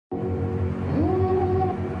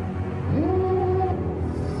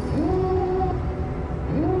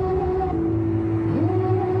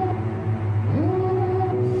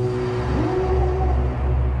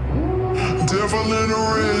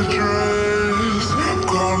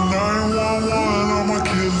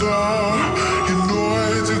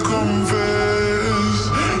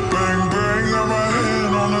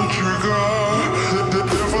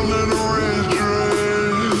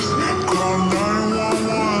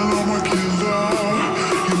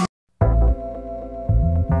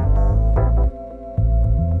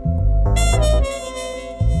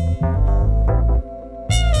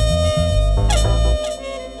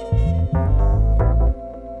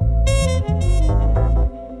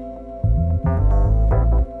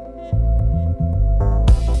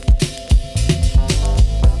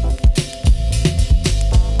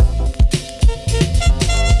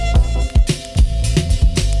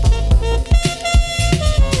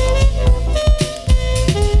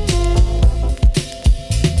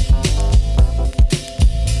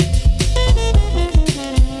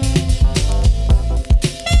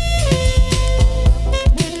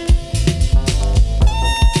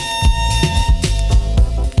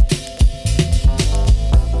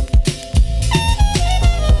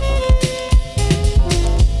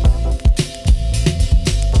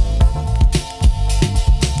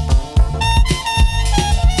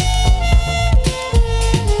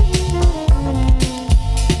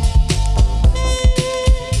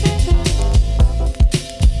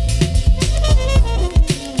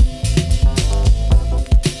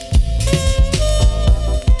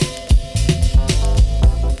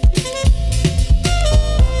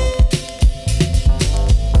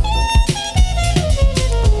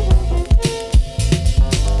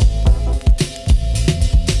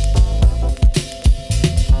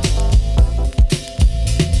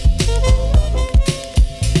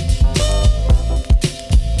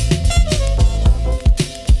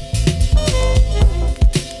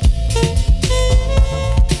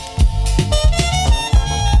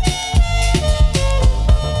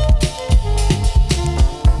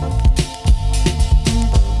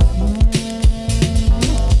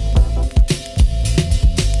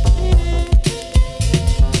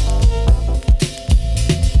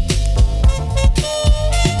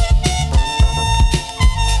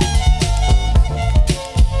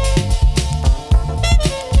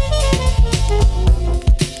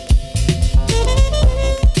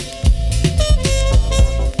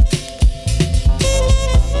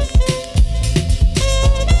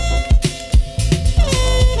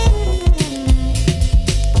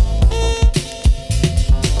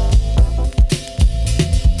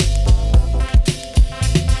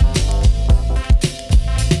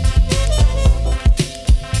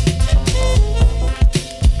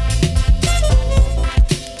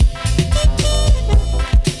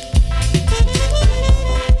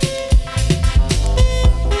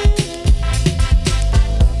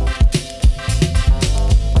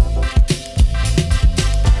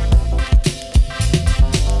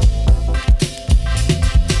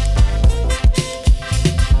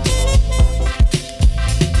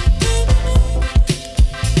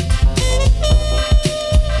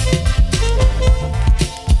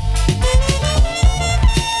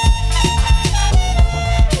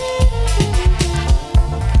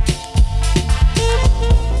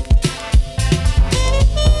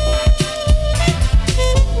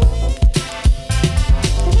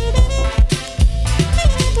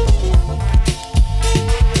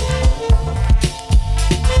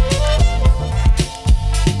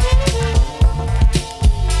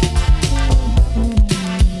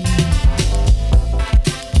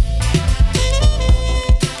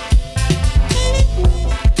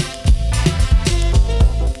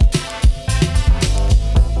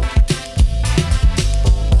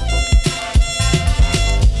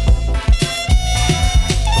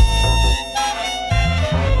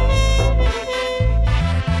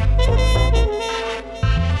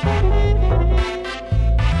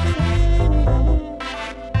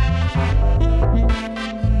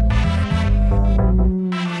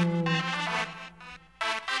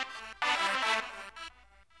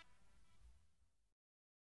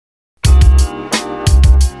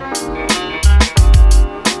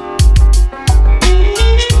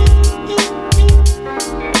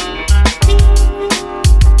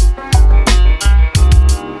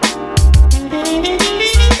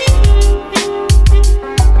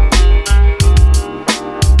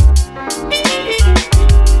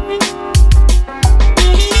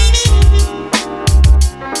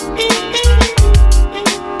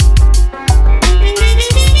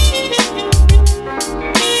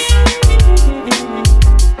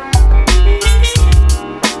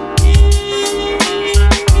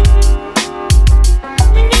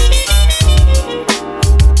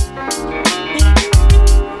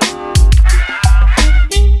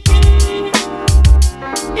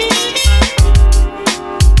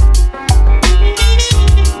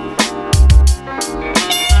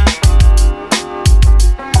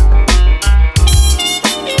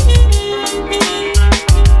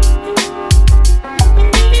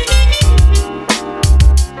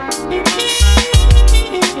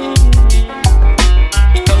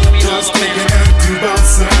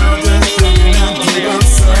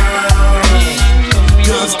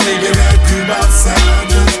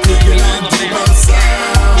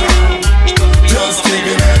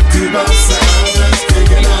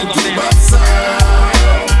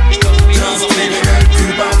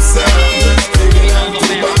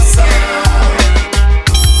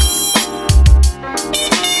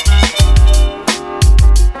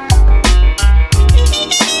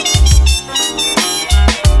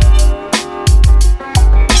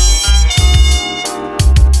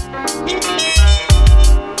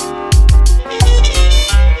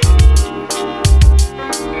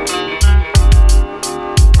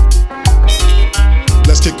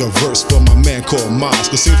a verse for my man called Miles,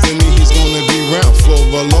 cause seems to me he's gonna be around for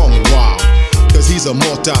a long while. Cause he's a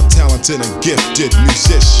multi-talented and gifted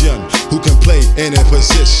musician who can play any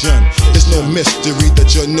position. It's no mystery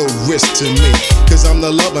that you're no risk to me, cause I'm the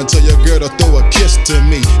love until your girl to throw a kiss to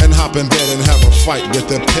me and hop in bed and have a fight with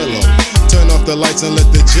a pillow. Turn off the lights and let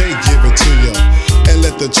the J give it to you, and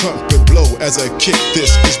let the trumpet blow as I kick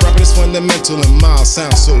this. Cause rapping is fundamental and Miles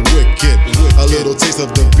sounds so wicked. A little taste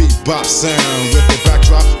of the bebop sound with the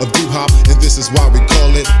backdrop of doo-hop, and this is why we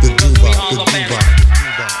call it the doo-bop, the doo-bop.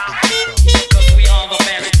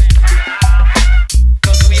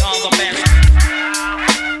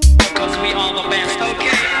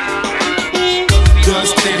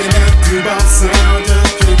 Just kicking that doo-bop sound,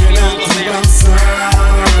 just kicking that doo-bop sound.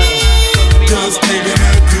 Just kicking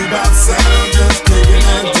that doo-bop sound, just kicking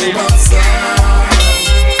that doo-bop sound.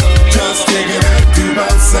 Just kicking that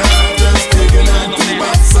doo-bop sound, just kicking that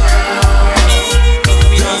doo-bop sound.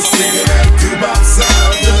 Just kicking that doo-bop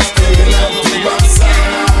sound, just kicking that doo-bop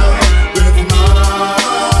sound. With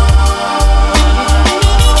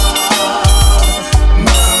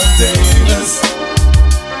Miles Davis.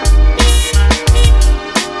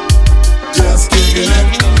 Just kicking it.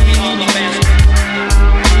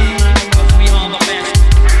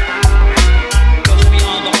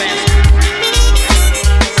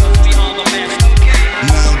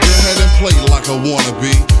 I wanna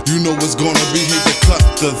be, you know it's gonna be. Hate to cut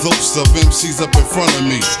the those of MCs up in front of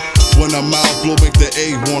me. When a mouth blow make the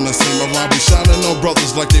A wanna sing around, be shining on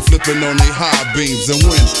brothers like they flipping on they high beams. And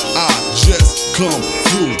when I just come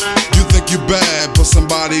through, you think you bad, but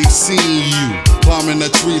somebody seen you climbing a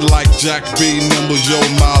tree like Jack B. Nimble. Yo,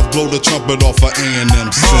 Miles, blow the trumpet off of A&M.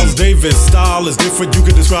 Miles Davis' style is different, you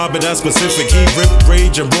can describe it as specific. He ripped,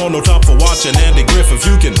 rage, and brawl, no time for watching Andy Griffith.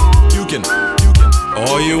 You can,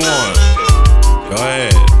 all you want. Go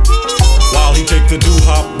ahead. While he take the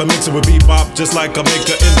doo-hop and mix it with bebop, just like a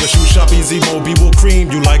maker in the shoe shop. Easy Moby will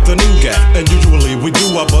cream you like the nougat. And usually we do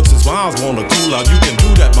our but since Miles wanna cool out, you can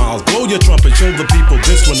do that, Miles. Blow your trumpet, show the people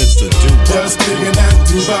this one is the doo-bop. Just kicking that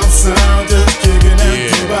doo-bop sound, just kicking that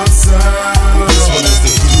doo-bop sound. This one is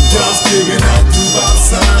the doo-bop. Just kicking that doo-bop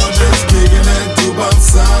sound, just kicking that doo-bop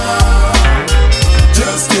sound.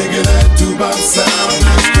 Just kicking that doo-bop sound,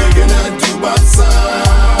 just kicking that doo-bop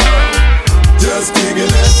sound. Just kicking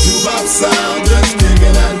that doo-bop sound, just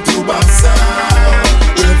kicking that doo-bop sound.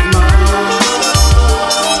 With Miles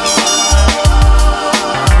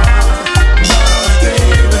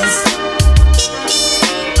Davis.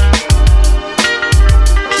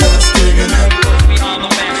 Just kicking it.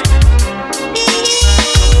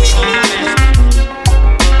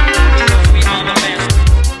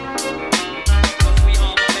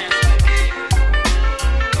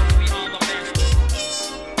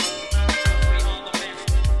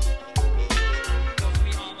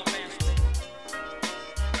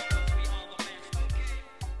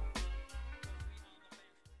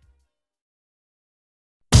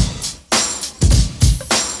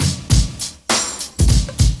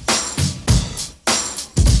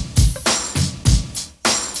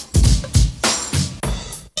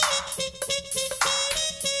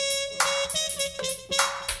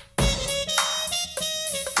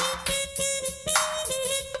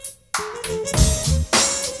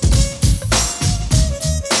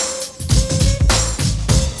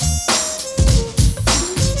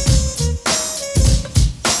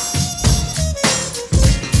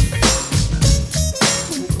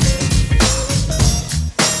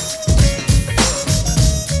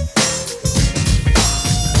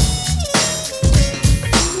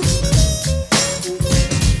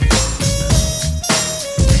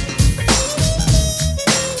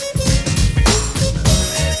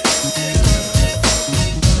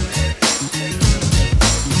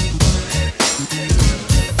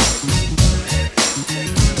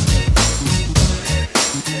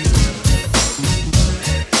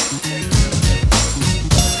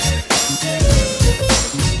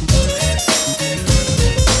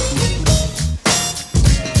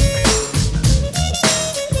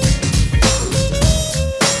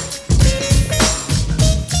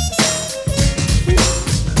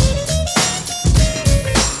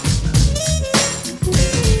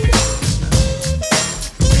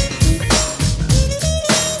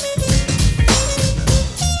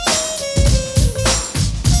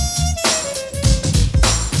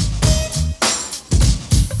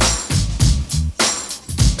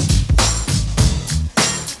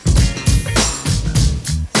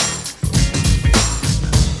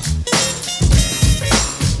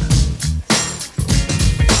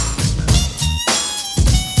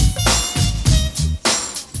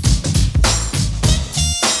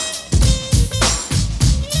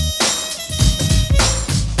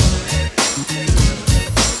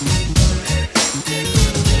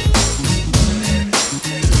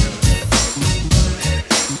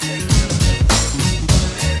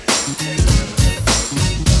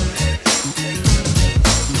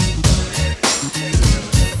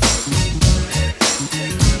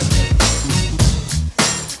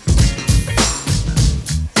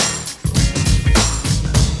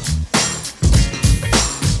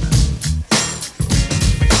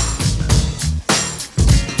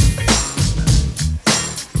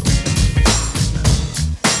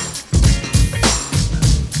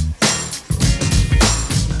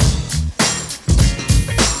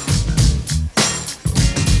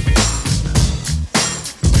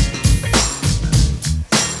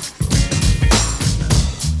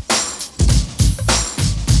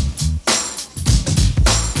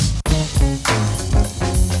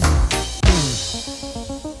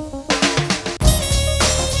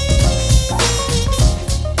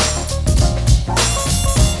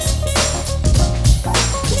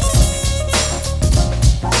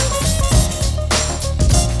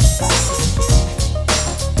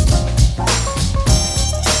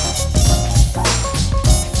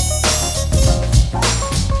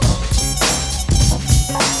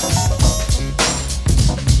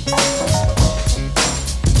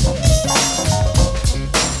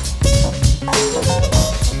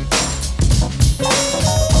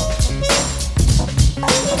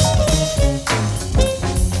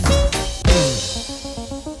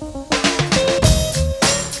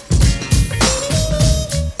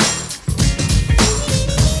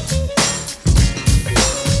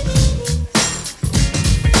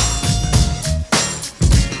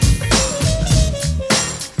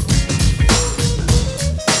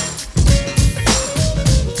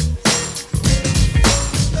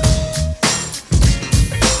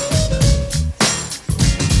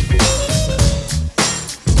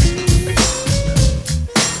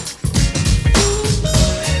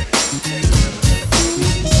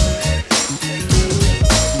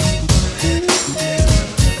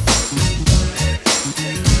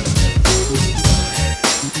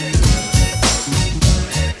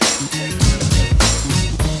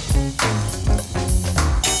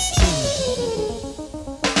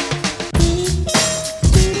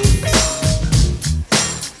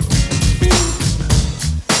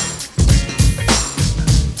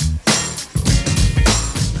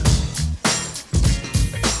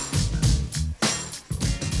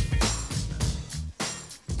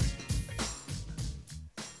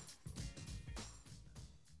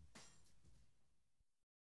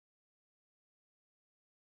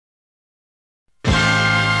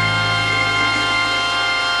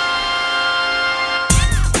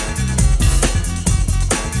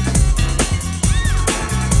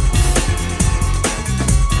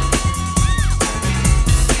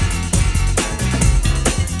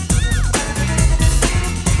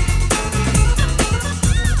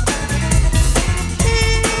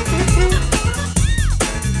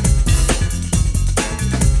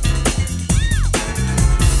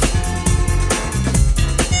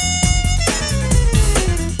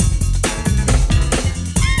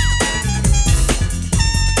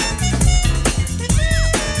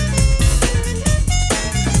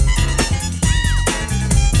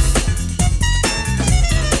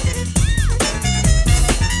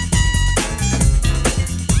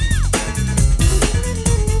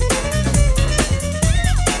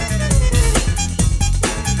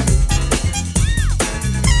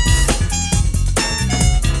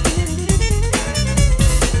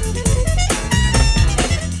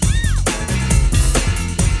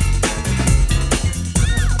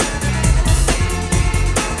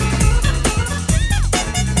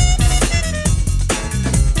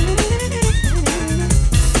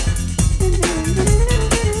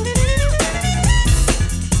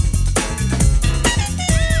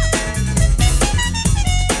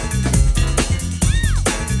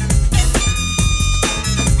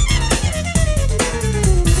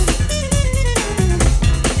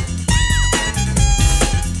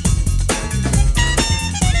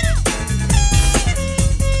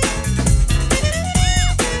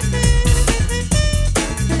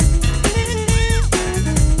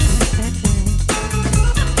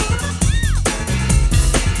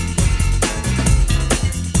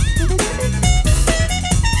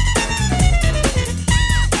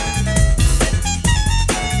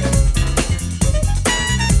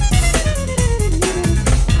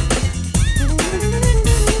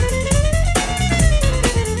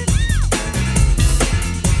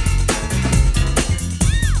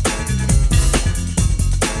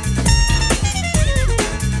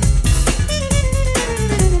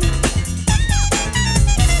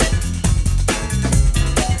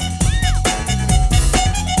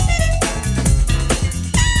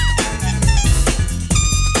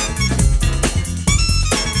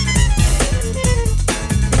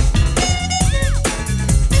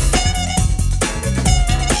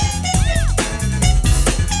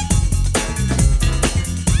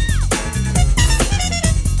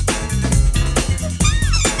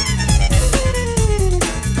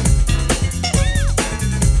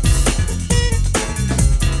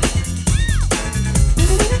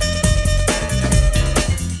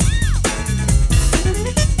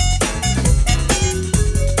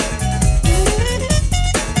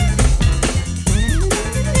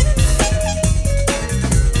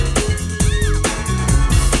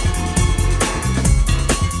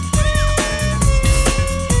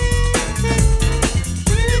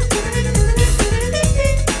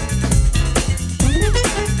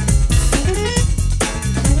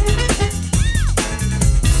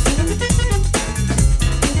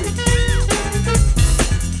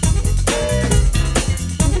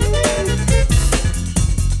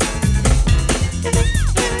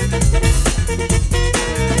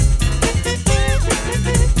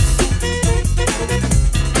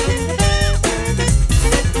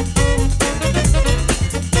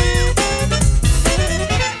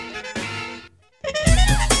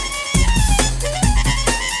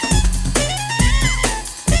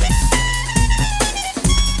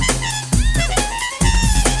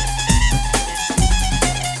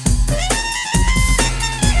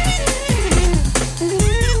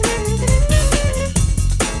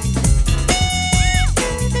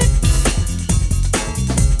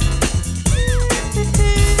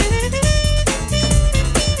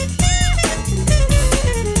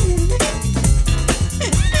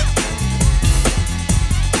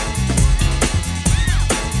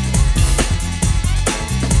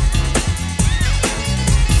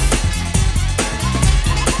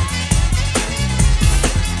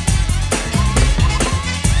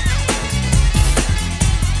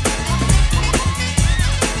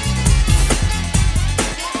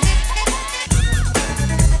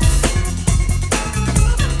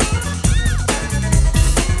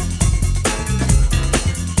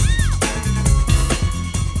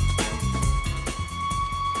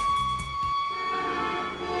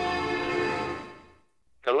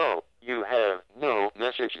 Hello, you have no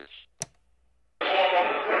messages.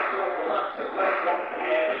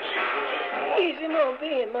 Easy on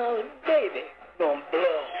being my baby. Gonna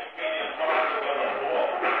blow.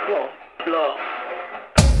 Gonna blow.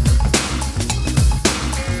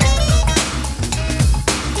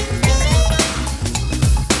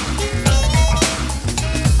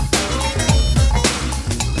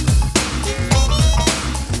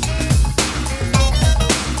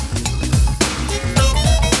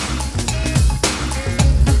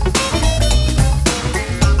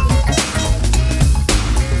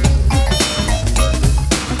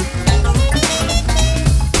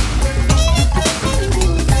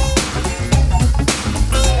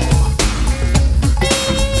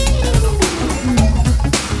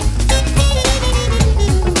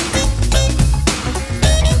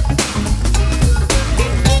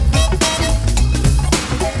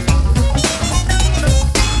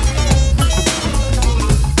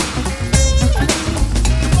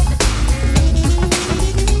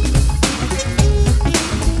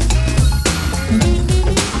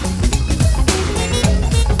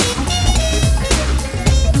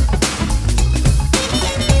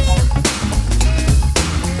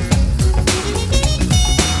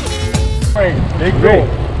 Big ring.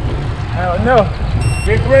 I don't know.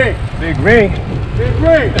 Big ring. Big ring. Big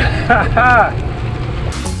ring.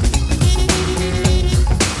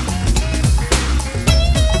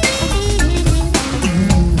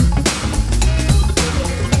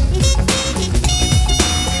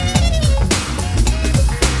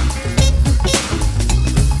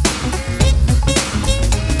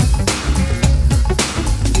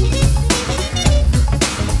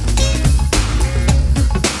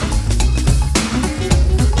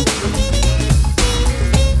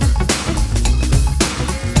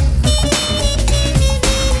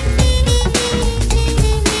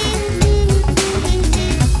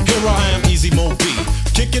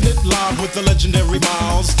 With the legendary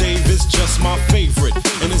Miles Davis, just my favorite.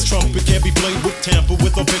 And his trumpet can't be played with, tampered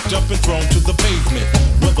with, or picked up and thrown to the pavement.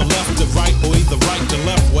 Whether left to right or either right to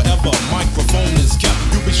left, wherever a microphone is kept,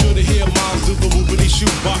 you'll be sure to hear Miles do the whoopity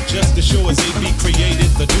shoot-bop, just to show as AB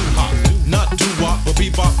created the doo-hop. Not doo-wop, but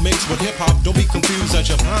bebop mixed with hip-hop. Don't be confused as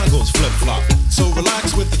your mind goes flip-flop. So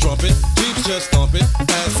relax with the trumpet, Jeeps just thump it.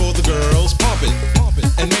 As for the girls, pump it,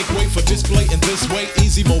 and make way for display in this way.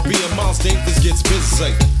 Easy Mo B and Miles Davis gets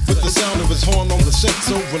busy with the sound of his horn on the set,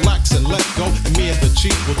 so relax and let go, and me and the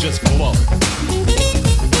Chief will just blow.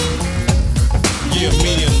 Yeah,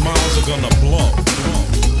 me and Miles are gonna blow.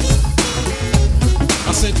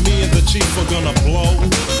 I said me and the Chief are gonna blow.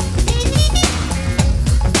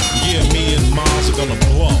 Yeah, me and Miles are gonna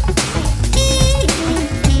blow.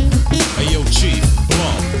 Hey yo, Chief,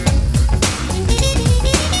 blow.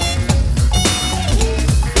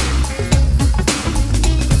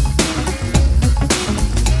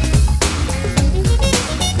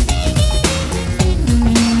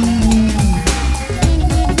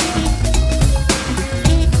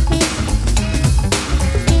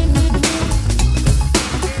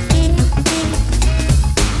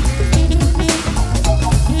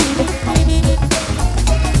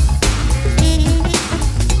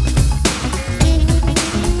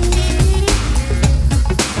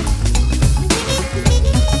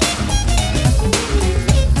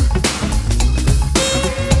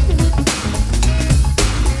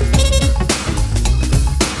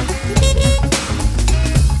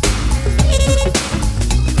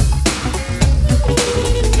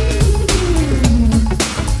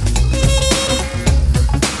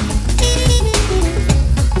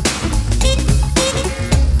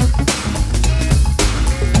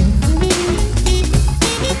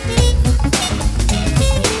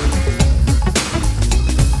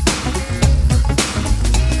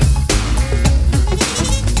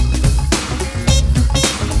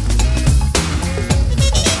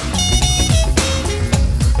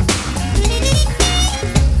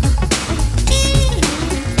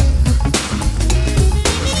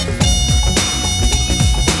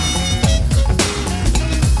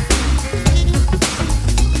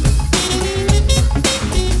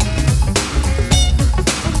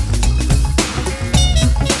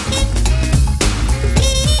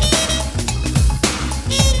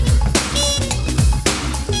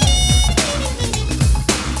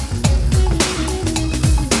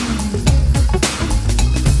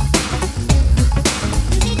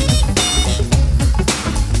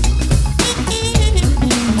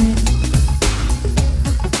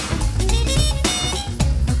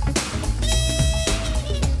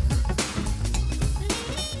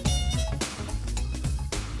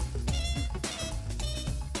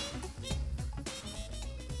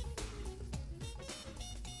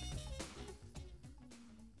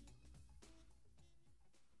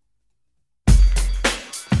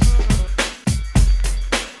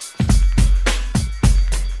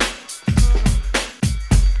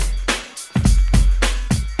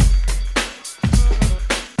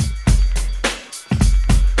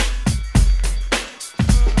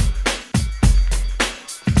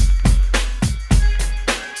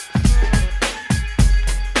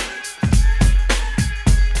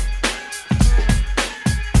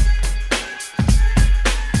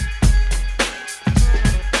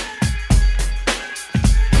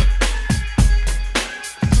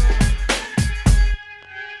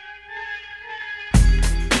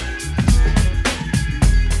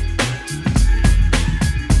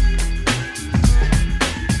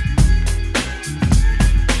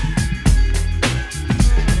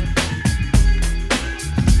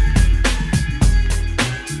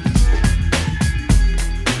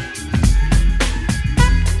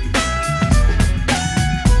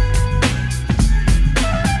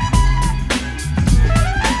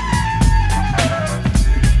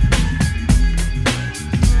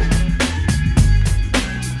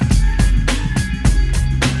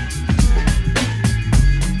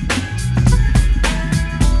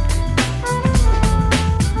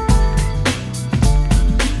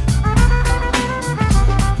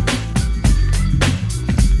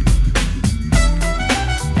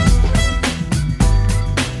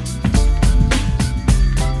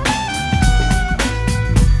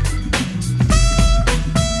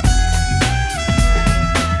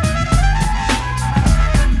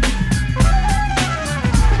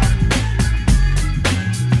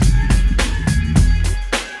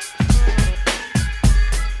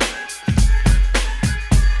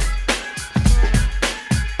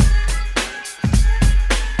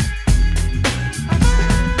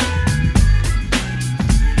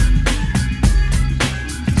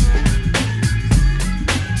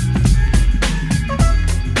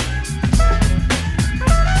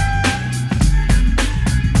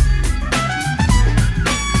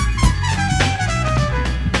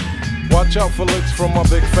 Watch out for licks from my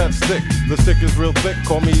big fat stick. The stick is real thick,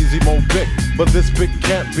 call me Easy Mo Big. But this big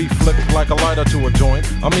can't be flicked like a lighter to a joint.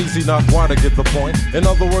 I'm easy, not wide to get the point. In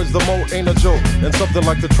other words, the mo ain't a joke. And something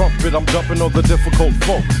like the trumpet, I'm jumping on the difficult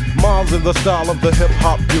folk. Miles in the style of the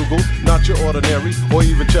hip-hop bugle. Not your ordinary, or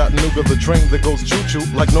even Chattanooga, the train that goes choo-choo,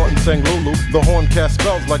 like Norton sang Lulu. The horn cast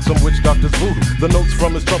spells like some witch doctor's voodoo. The notes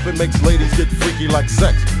from his trumpet makes ladies get freaky like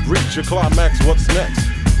sex. Reach your climax, what's next?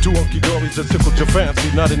 Two hunky-dories just tickled your fancy.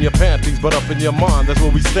 Not in your panties, but up in your mind, that's where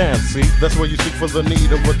we stand, see? That's where you seek for the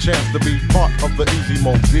need of a chance to be part of the Easy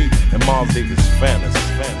Mo beat. And Miles Davis fantasy.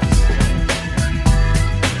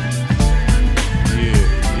 Yeah.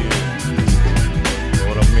 Know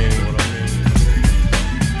what I mean?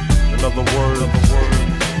 Another word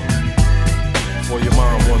for your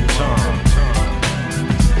mind one time.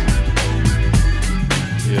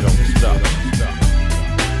 Yeah, don't stop.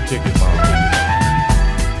 Kick it, Mom.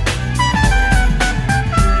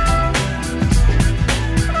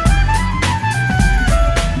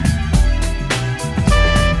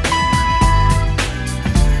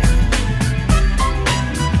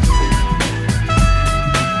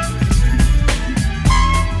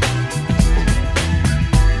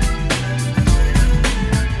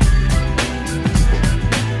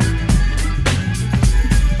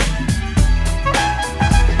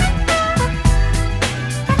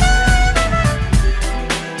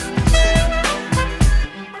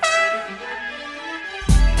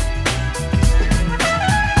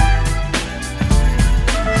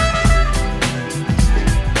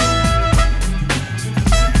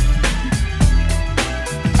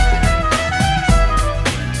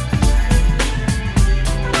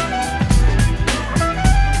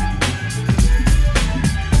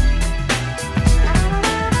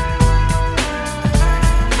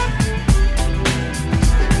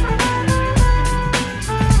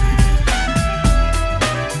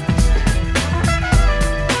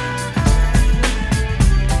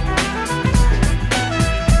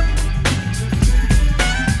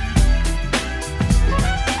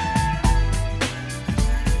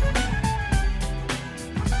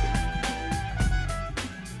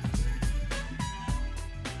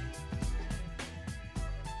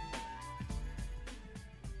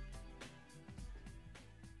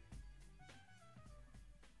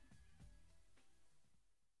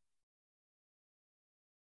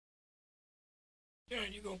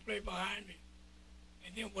 Darren, you gonna play behind me,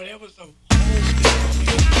 and then whatever's the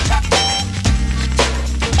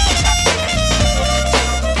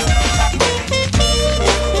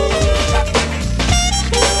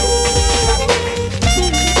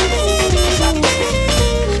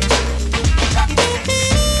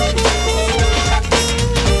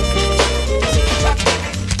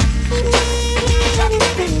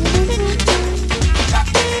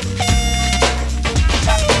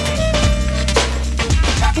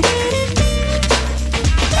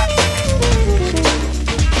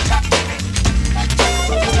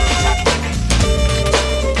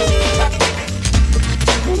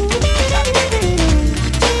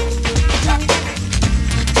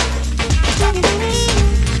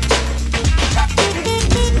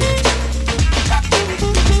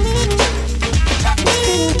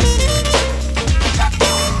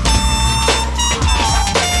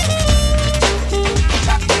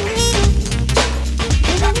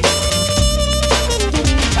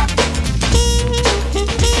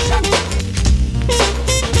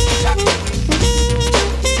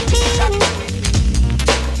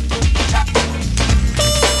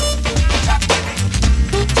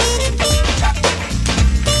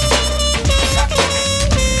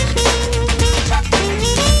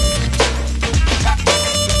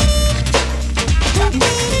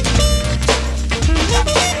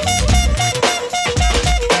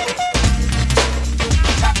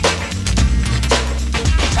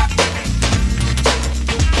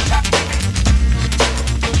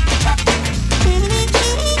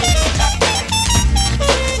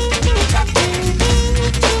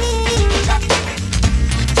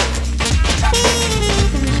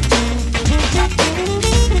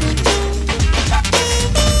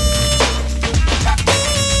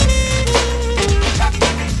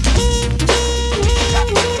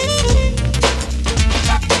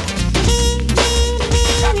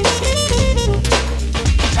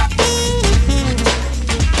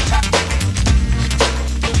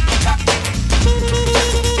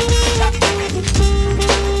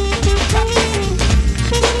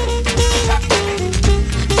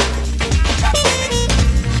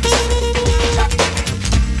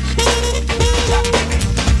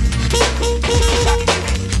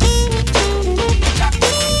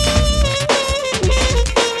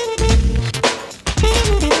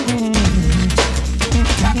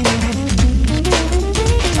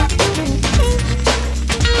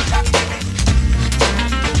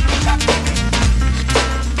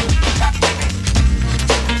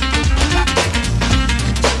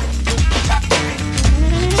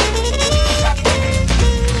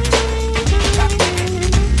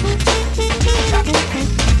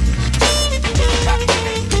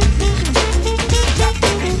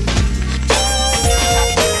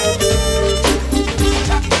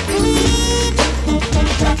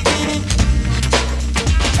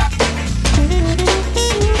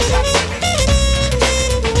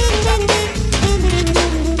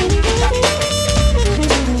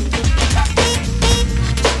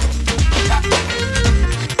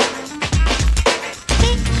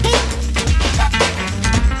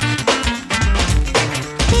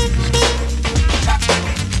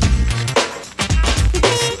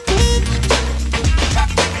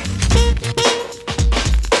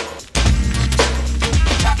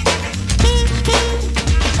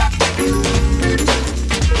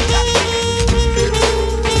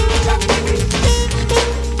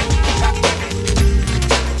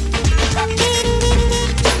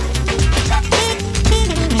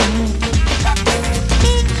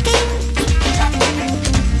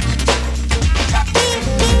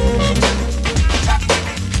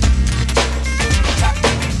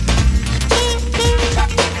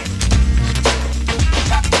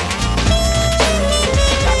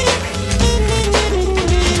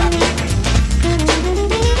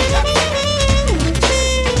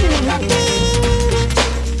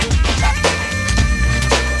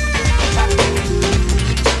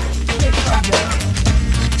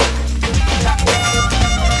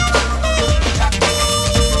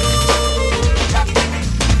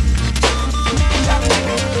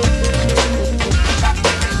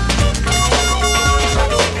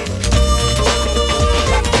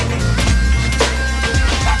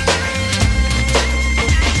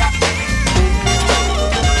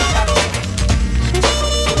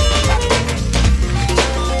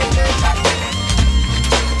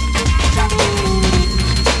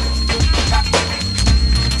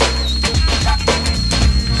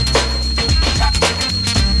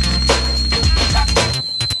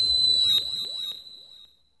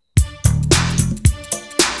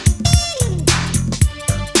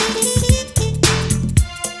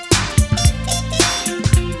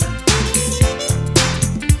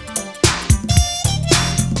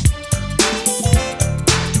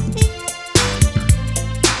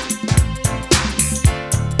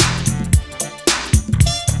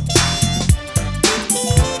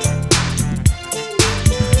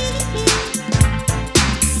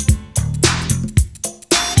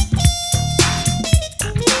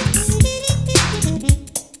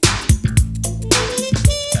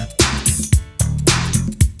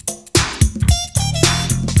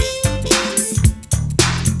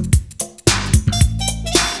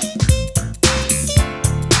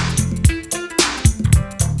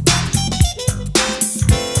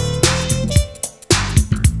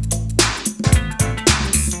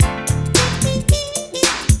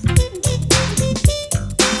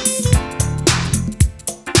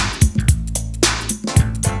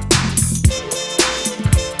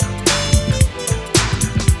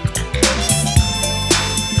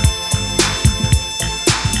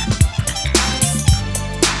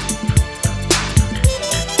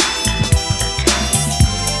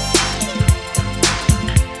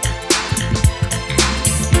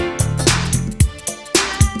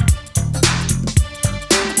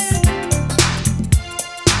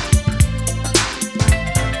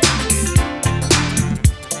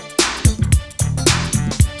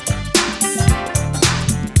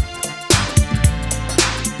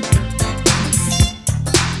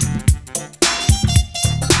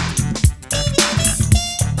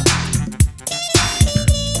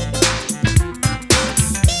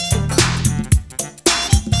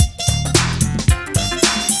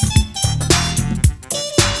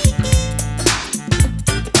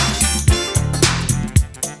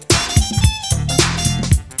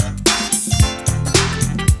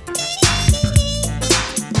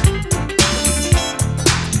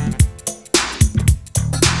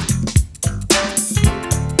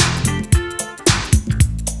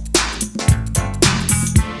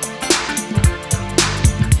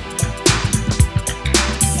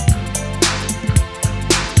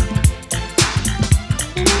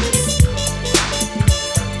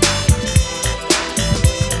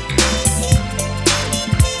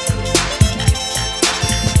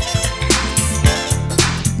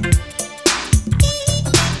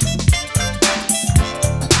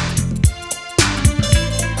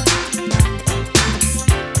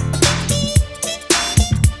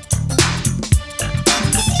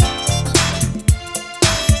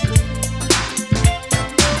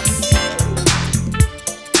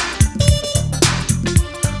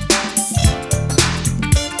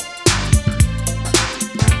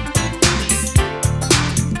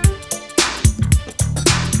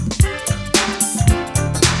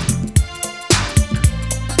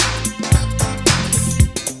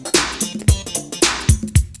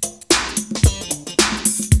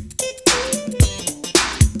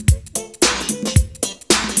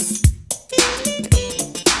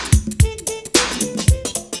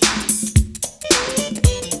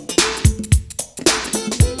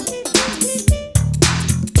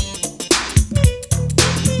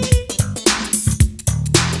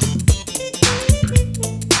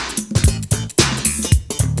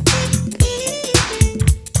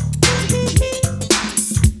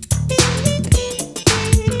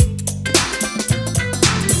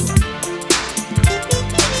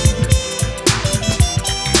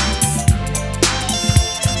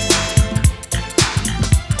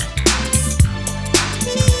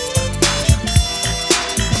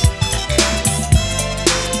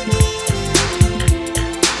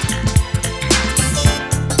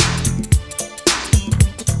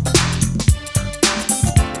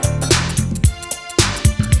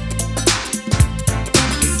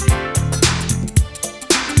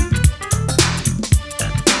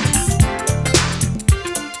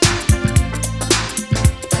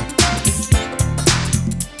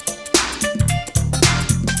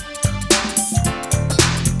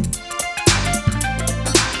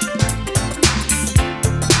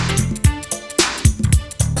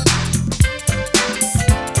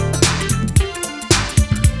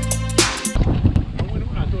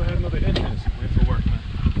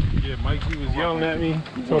at me?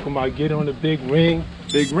 You talking about get on the big ring?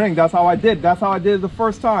 Big ring, that's how I did. That's how I did it the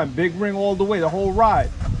first time. Big ring all the way, the whole ride.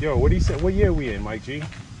 Yo, what he said? What year we in, Mike G?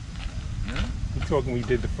 You talking we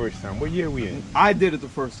did the first time. What year we in? I did it the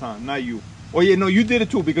first time, not you. Oh yeah, no, you did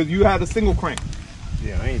it too because you had a single crank.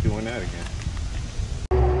 Yeah, I ain't doing that again.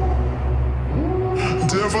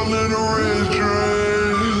 Devil in a red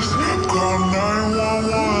dress, call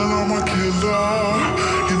 911, I'm a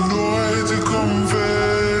killer.